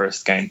for our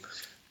first game.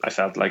 I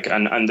felt like,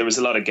 and there was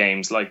a lot of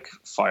games like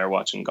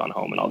Firewatch and Gone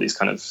Home and all these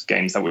kind of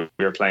games that we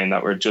were playing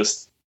that were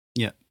just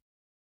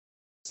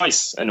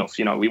nice enough.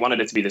 We wanted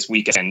it to be this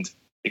weekend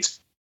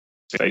experience,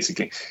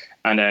 basically,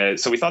 and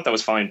so we thought that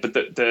was fine. But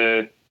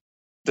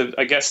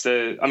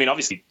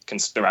obviously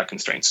there are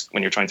constraints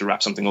when you're trying to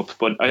wrap something up.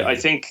 But I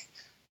think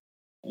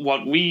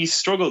what we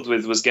struggled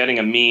with was getting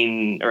a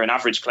mean or an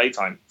average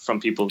playtime from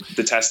people,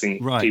 the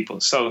testing people.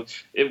 So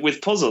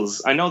with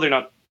puzzles, I know they're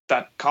not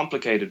that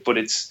complicated, but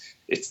it's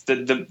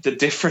the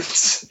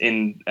difference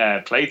in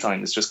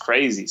playtime is just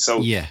crazy.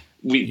 So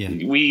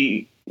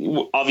we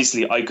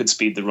obviously I could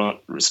speed run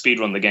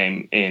the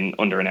game in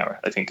under an hour.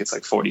 I think it's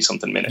like 40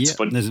 something minutes,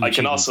 but I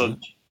can also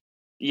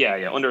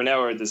under an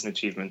hour there's an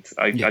achievement.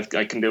 I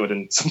can do it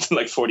in something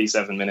like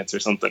 47 minutes or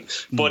something.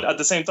 But at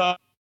the same time,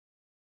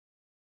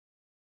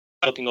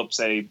 looking up,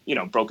 say,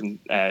 Broken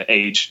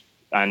Age,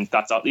 and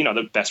that's all,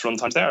 the best run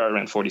times there are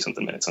around 40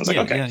 something minutes. I was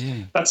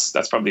like,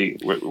 that's probably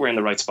we're in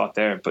the right spot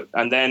there.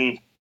 And then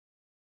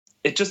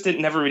it just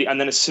never really. And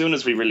then as soon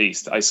as we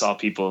released, I saw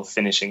people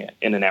finishing it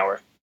in an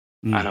hour.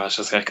 And I was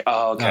just like,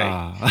 oh, okay.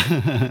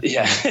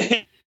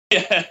 Yeah.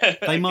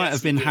 They might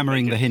have been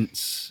hammering the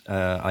hints,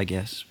 I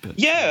guess. But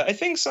yeah, I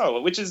think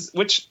so,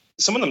 which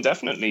some of them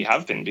definitely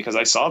have been, because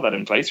I saw that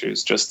in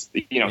playthroughs. Just,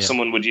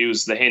 someone would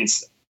use the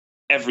hints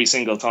every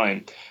single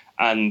time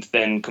and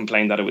then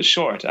complain that it was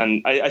short.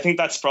 And I think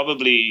that's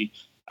probably,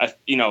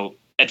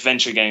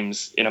 adventure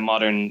games in a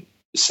modern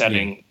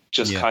setting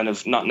just kind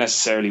of not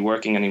necessarily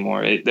working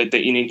anymore.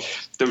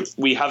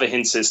 We have a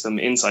hint system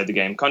inside the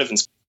game, kind of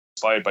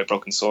inspired by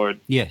Broken Sword.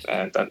 Yes,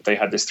 that they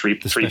had this three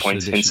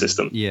point hint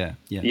system. Yeah.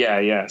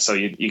 So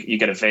you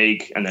get a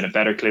vague and then a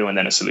better clue and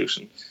then a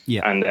solution.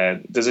 Yeah,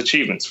 and there's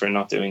achievements for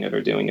not doing it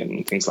or doing it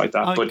and things like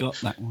that. I got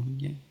that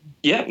one.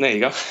 Yeah, there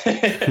you go.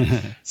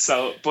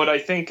 So, but I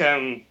think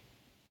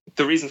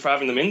the reason for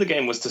having them in the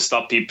game was to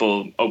stop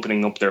people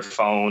opening up their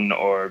phone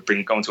or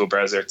going to a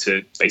browser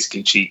to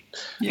basically cheat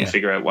and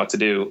figure out what to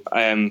do.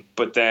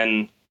 But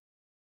then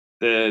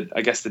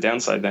I guess the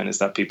downside then is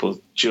that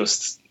people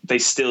they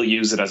still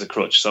use it as a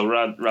crutch. So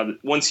rather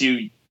once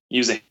you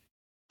use a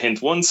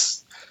hint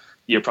once,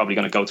 you're probably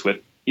going to go to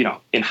it,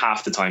 in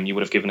half the time you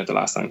would have given it the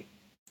last time.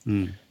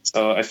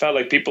 So I felt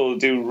like people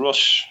do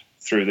rush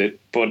through it,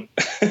 but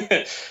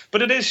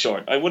but it is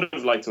short. I would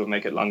have liked to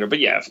make it longer. But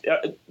yeah,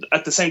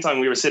 at the same time,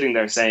 we were sitting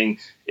there saying,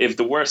 if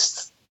the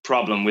worst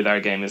problem with our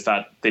game is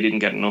that they didn't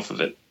get enough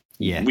of it,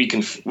 we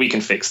can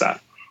fix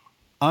that.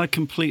 I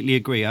completely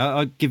agree.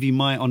 I'll give you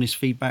my honest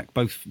feedback,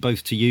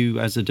 both to you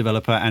as a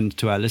developer and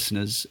to our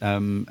listeners,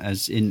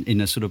 as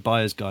in a sort of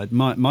buyer's guide.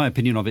 My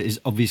opinion of it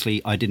is,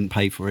 obviously I didn't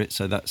pay for it,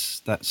 so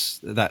that's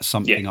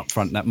something up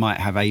front that might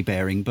have a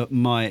bearing. But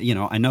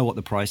I know what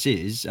the price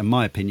is, and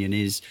my opinion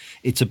is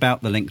it's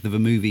about the length of a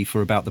movie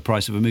for about the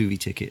price of a movie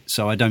ticket.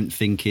 So I don't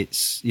think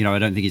it's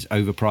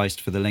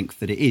overpriced for the length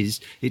that it is.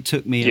 It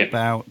took me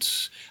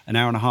about an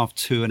hour and a half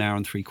to an hour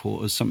and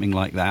 3/4, something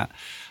like that.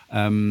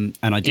 And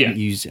I didn't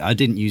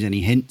use any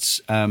hints.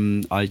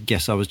 I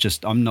guess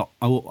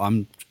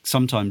I'm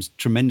sometimes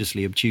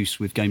tremendously obtuse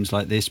with games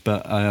like this,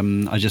 but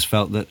I just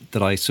felt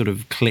that I sort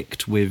of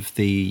clicked with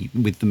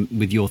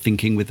your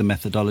thinking, with the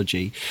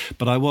methodology.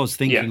 But I was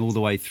thinking all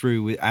the way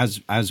through, as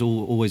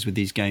always with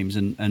these games,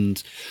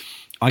 and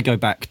I go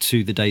back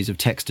to the days of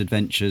text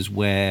adventures,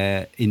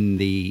 where in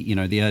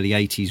the early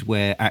 80s,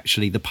 where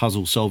actually the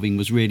puzzle solving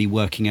was really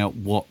working out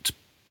what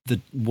the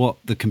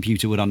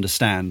computer would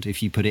understand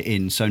if you put it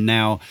in. So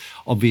now,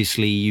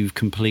 obviously, you've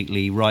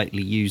completely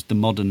rightly used the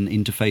modern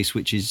interface,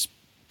 which is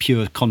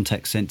pure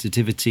context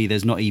sensitivity.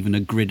 There's not even a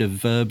grid of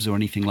verbs or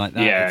anything like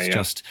that. It's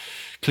just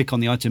click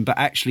on the item. But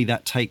actually,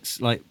 that takes,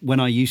 like,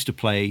 when I used to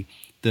play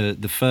the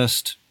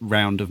first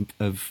round of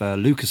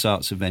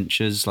LucasArts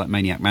adventures, like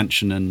Maniac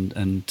Mansion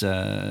and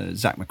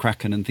Zach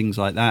McCracken and things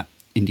like that,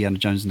 Indiana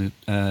Jones and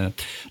the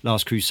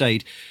Last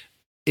Crusade,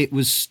 it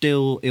was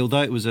still,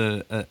 although it was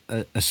a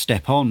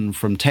step on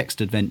from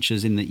text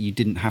adventures in that you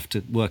didn't have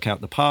to work out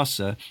the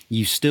parser,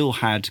 you still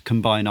had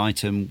combine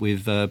item with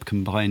verb,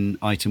 combine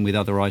item with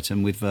other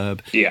item with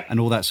verb, and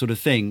all that sort of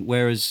thing.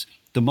 Whereas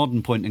the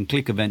modern point and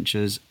click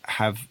adventures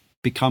have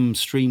become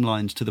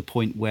streamlined to the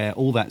point where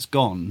all that's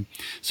gone.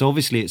 So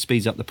obviously it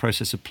speeds up the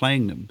process of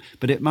playing them,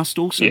 but it must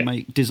also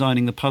make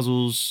designing the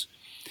puzzles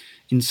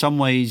in some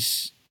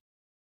ways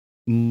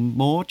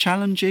more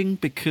challenging,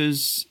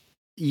 because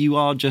you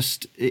are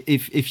just,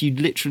 if you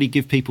literally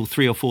give people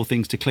 3 or 4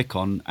 things to click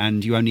on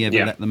and you only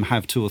ever let them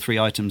have 2 or 3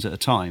 items at a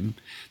time,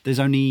 there's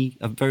only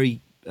a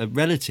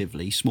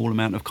relatively small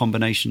amount of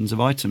combinations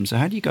of items. So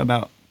how do you go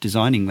about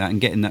designing that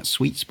and getting that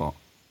sweet spot?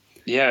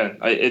 Yeah,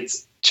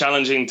 it's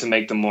challenging to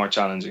make them more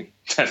challenging,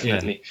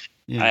 definitely.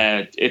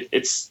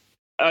 It's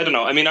I don't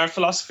know. I mean, our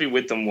philosophy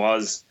with them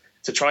was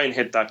to try and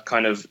hit that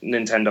kind of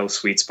Nintendo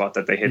sweet spot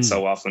that they hit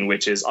so often,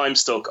 which is, I'm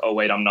stuck, oh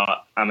wait, I'm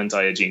not, amn't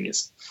I a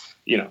genius?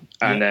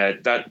 And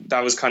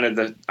that was kind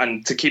of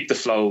and to keep the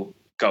flow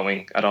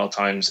going at all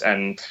times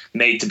and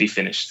made to be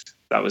finished.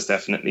 That was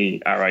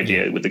definitely our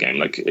idea with the game.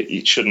 Like,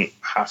 it shouldn't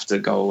have to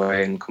go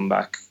away and come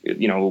back,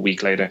 a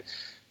week later.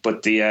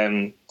 But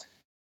it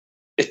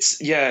is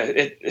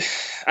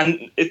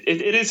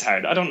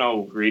hard. I don't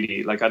know,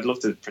 really. Like, I'd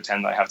love to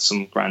pretend I have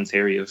some grand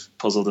theory of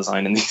puzzle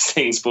design in these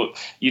things,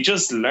 but you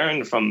just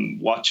learn from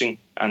watching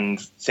and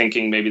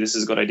thinking maybe this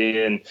is a good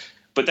idea.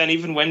 But then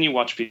even when you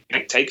watch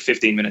people take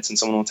 15 minutes and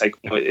someone will take,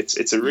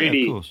 it's a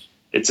really,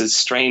 it's a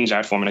strange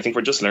art form. And I think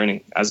we're just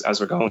learning as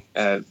we're going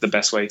the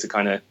best way to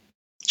kind of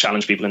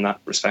challenge people in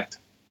that respect.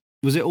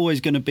 Was it always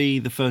going to be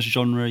the first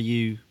genre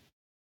you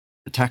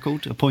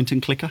tackled, a point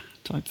and clicker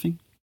type thing?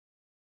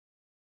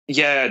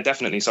 Yeah,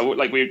 definitely. So,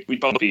 like, we'd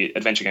both be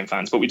adventure game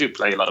fans, but we do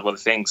play a lot of other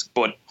things.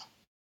 But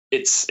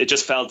it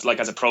just felt like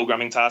as a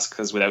programming task,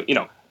 because without,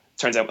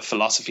 turns out a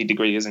philosophy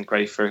degree isn't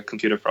great for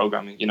computer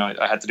programming.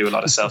 I had to do a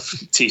lot of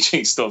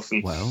self-teaching stuff,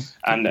 trying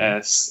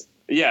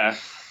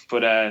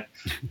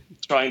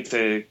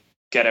to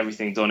get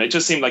everything done. It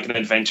just seemed like an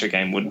adventure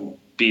game would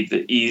be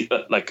the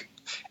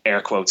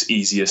air quotes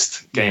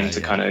easiest game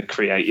to kind of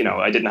create.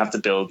 I didn't have to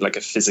build like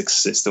a physics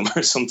system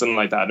or something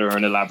like that, or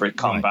an elaborate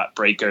combat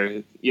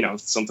breaker,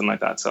 something like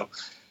that. So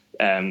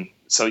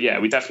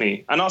we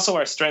definitely, and also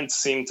our strengths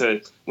seemed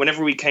to,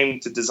 whenever we came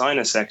to design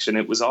a section,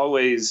 it was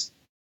always,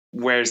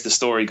 where's the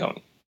story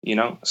going?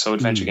 So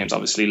adventure games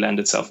obviously lend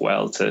itself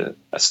well to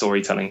a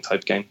storytelling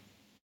type game.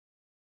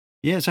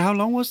 Yeah, so how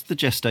long was the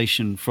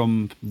gestation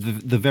from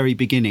the very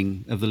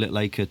beginning of the Little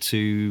Acre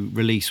to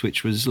release,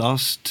 which was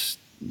last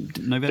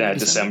November? Yeah,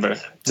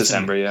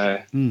 December,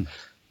 yeah.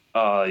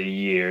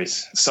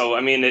 Years. So,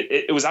 I mean,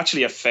 it was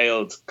actually a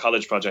failed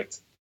college project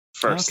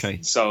first. Okay.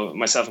 So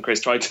myself and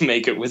Chris tried to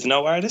make it with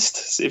no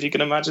artist, if you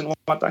can imagine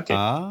what that came.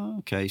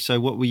 Okay. So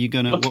what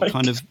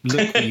kind of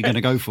look were you going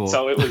to go for?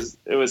 So it was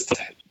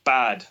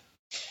bad.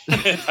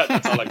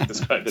 That's all I can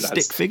describe it as.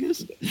 Stick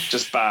figures?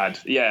 Just bad.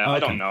 Yeah, okay. I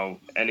don't know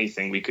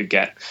anything we could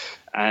get.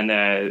 And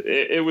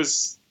it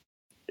was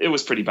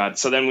pretty bad.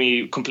 So then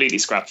we completely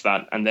scrapped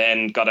that and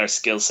then got our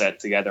skill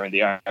set together in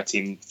the art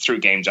team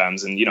through game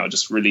jams and,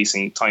 just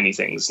releasing tiny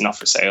things, not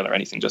for sale or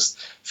anything, just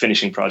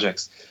finishing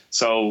projects.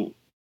 So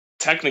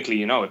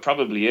technically, it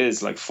probably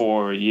is like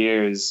 4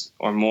 years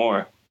or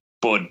more.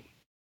 But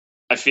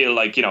I feel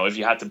like, if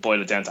you had to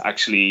boil it down to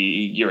actually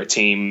you're a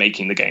team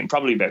making the game,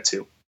 probably about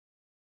 2.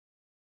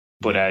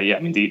 But I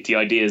mean, the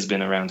idea has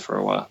been around for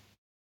a while.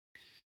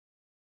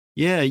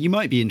 Yeah, you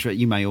might be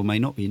interested. You may or may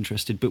not be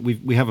interested, but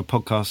we have a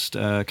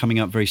podcast coming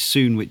up very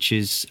soon, which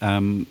is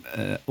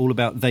all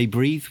about They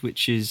Breathe,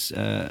 which is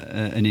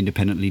an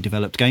independently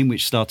developed game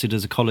which started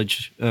as a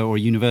college or a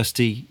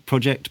university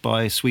project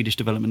by a Swedish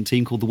development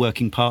team called The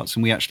Working Parts,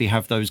 and we actually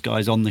have those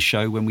guys on the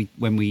show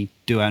when we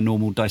do our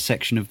normal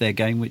dissection of their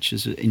game, which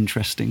is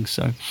interesting.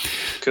 So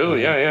cool,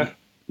 yeah,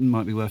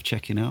 might be worth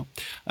checking out.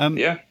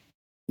 Yeah.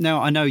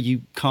 Now, I know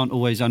you can't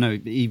always, I know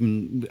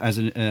even as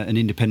an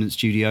independent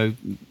studio,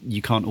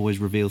 you can't always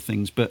reveal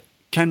things, but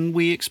can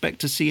we expect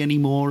to see any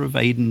more of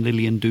Aidan,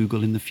 Lillian,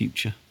 Dougal in the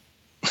future?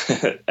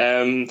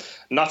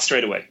 Not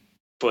straight away,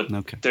 but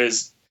okay.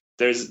 there's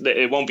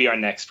it won't be our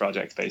next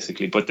project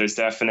basically, but there's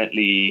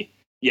definitely,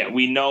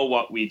 we know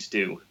what we'd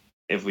do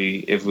if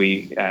we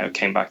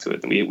came back to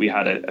it. And we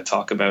had a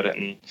talk about it,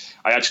 and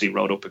I actually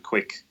wrote up a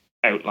quick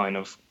outline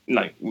of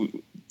like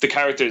the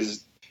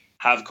characters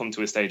have come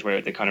to a stage where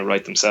they kind of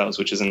write themselves,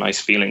 which is a nice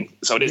feeling.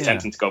 So it is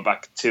tempting to go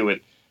back to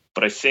it,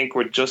 but I think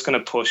we're just going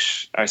to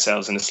push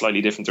ourselves in a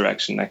slightly different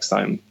direction next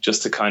time,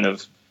 just to kind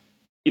of,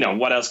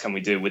 what else can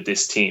we do with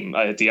this team?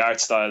 The art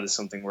style is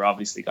something we're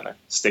obviously going to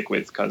stick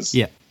with because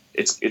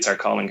it's our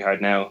calling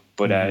card now.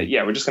 But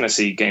we're just going to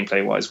see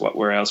gameplay wise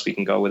where else we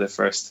can go with it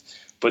first.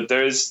 But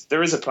there is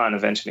a plan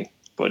eventually,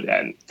 but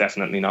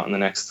definitely not in the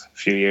next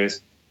few years.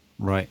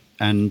 Right.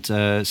 And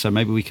so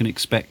maybe we can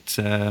expect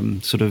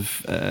sort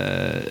of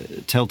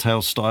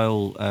Telltale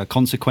style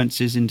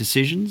consequences in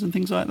decisions and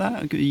things like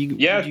that. Would you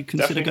consider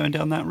definitely going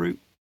down that route?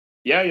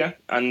 Yeah.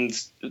 And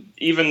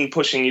even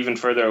pushing even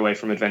further away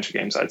from adventure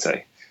games, I'd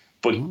say.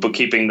 But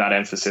keeping that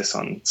emphasis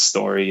on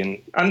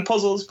story and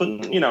puzzles, but,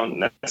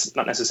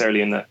 not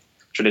necessarily in the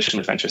traditional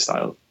adventure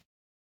style.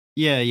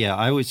 Yeah.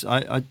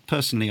 I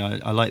personally,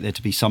 I like there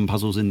to be some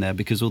puzzles in there,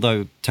 because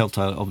although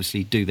Telltale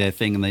obviously do their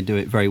thing and they do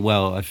it very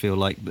well, I feel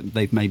like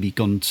they've maybe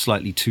gone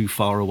slightly too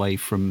far away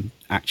from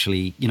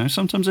actually,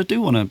 sometimes I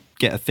do want to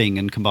get a thing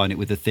and combine it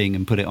with a thing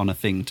and put it on a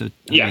thing to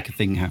make a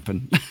thing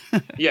happen.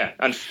 Yeah,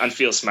 and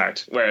feel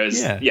smart.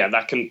 Whereas,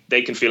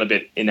 they can feel a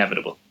bit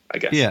inevitable, I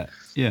guess.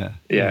 Yeah,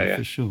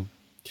 for sure.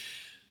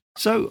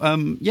 So,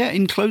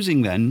 in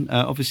closing then,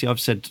 obviously I've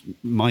said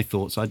my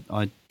thoughts.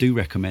 I do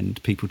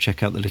recommend people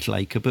check out The Little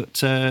Acre,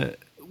 but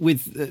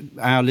with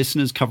our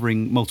listeners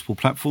covering multiple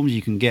platforms,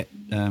 you can get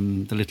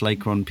The Little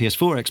Acre on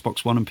PS4,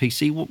 Xbox One and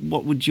PC.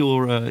 What would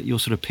your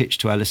sort of pitch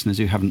to our listeners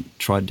who haven't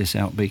tried this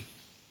out be?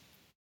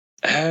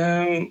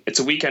 It's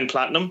a weekend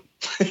platinum.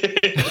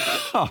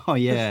 Oh,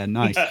 yeah,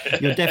 nice.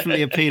 You're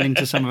definitely appealing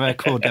to some of our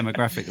core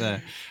demographic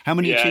there. How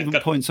many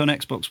achievement points on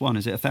Xbox One?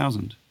 Is it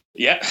 1,000?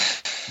 Yeah.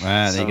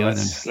 Wow, there you go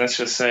then. Let's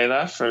just say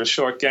that for a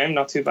short game,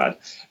 not too bad.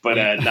 But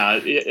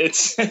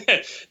it's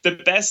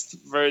the best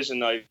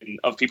version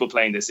of people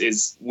playing this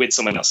is with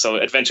someone else. So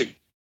adventure,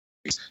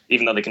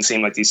 even though they can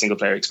seem like these single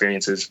player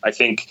experiences, I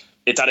think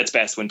it's at its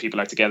best when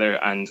people are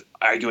together and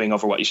arguing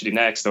over what you should do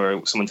next,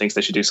 or someone thinks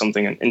they should do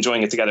something and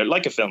enjoying it together,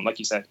 like a film, like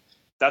you said.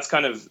 That's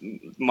kind of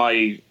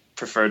my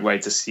preferred way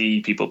to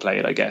see people play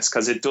it, I guess,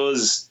 because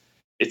there's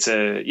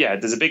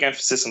a big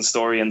emphasis on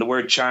story, and the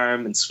word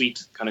charm and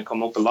sweet kind of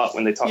come up a lot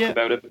when they talk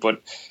about it.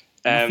 But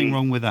nothing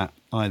wrong with that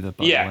either,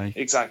 by the way.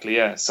 Exactly,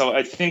 yeah. So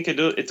I think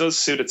it does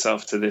suit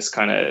itself to this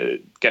kind of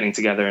getting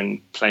together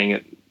and playing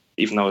it,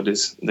 even though it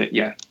is,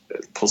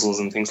 puzzles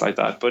and things like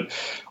that. But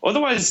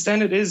otherwise,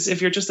 then it is,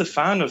 if you're just a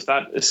fan of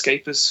that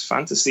escapist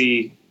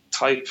fantasy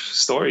type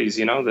stories,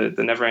 the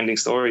never-ending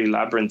story,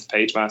 Labyrinth,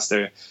 Page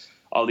Master,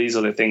 all these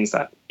other things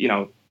that,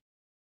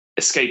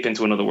 escape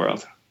into another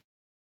world.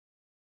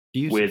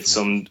 Beautiful. With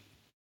some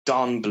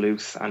Don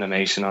Bluth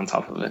animation on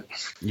top of it.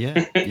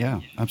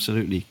 Yeah,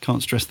 absolutely.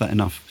 Can't stress that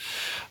enough.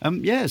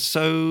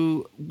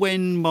 So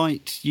when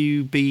might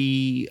you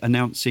be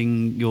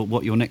announcing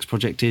what your next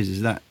project is?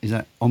 Is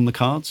that on the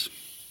cards?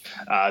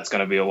 It's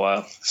going to be a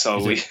while. So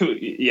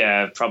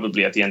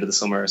probably at the end of the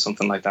summer or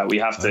something like that. We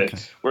have to. Okay.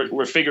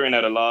 We're figuring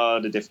out a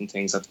lot of different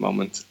things at the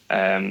moment.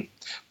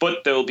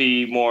 But there'll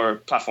be more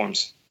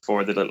platforms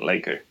for The Little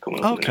Acre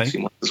coming up in the next few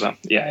months as well.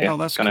 Yeah.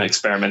 That's going to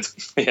experiment.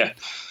 Yeah.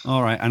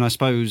 All right. And I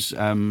suppose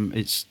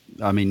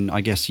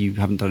I guess you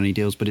haven't done any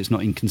deals, but it's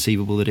not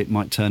inconceivable that it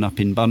might turn up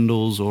in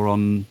bundles or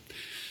on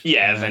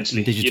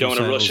eventually. You don't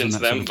want to rush into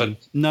them, but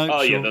no.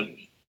 Oh,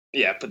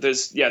 sure. But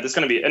there's going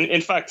to be, and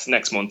in fact,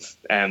 next month,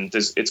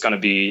 it's going to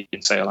be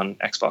in sale on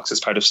Xbox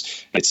as part of,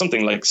 it's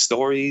something like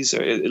stories,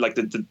 or like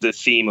the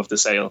theme of the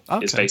sale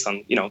is based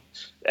on,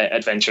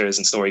 adventures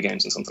and story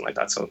games and something like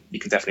that. So you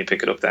can definitely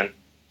pick it up then.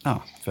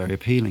 Oh, very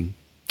appealing.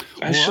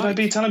 Should I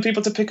be telling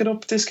people to pick it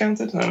up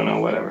discounted? I don't know,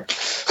 whatever.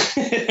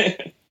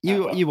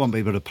 You won't be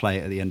able to play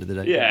it at the end of the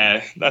day.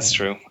 Yeah, that's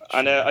true.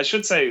 And I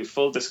should say,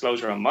 full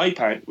disclosure on my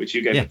part, which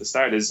you gave at the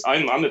start, is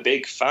I'm a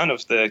big fan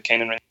of the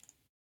Kane and Reigns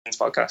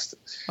podcast.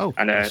 Oh,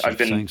 and I've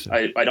been so.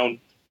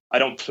 I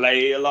don't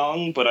play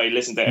along, but I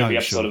listen to every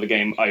episode of a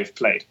game I've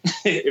played,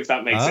 if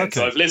that makes sense.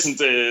 So I've listened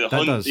to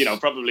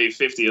probably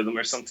 50 of them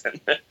or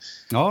something.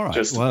 All right.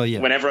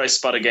 Whenever I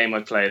spot a game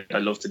I've played, I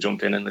love to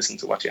jump in and listen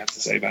to what you have to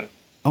say about it.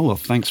 Oh, well,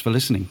 thanks for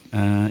listening.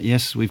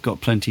 Yes, we've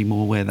got plenty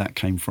more where that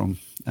came from.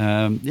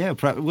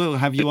 We'll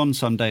have you on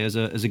someday as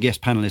a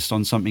guest panelist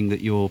on something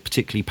that you're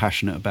particularly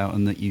passionate about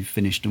and that you've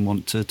finished and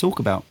want to talk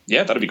about.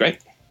 Yeah, that'd be great.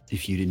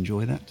 If you'd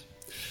enjoy that.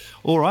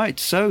 All right,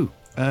 so,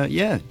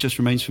 just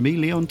remains for me,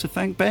 Leon, to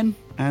thank Ben,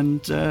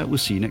 and we'll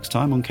see you next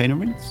time on Cane and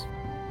Rinse.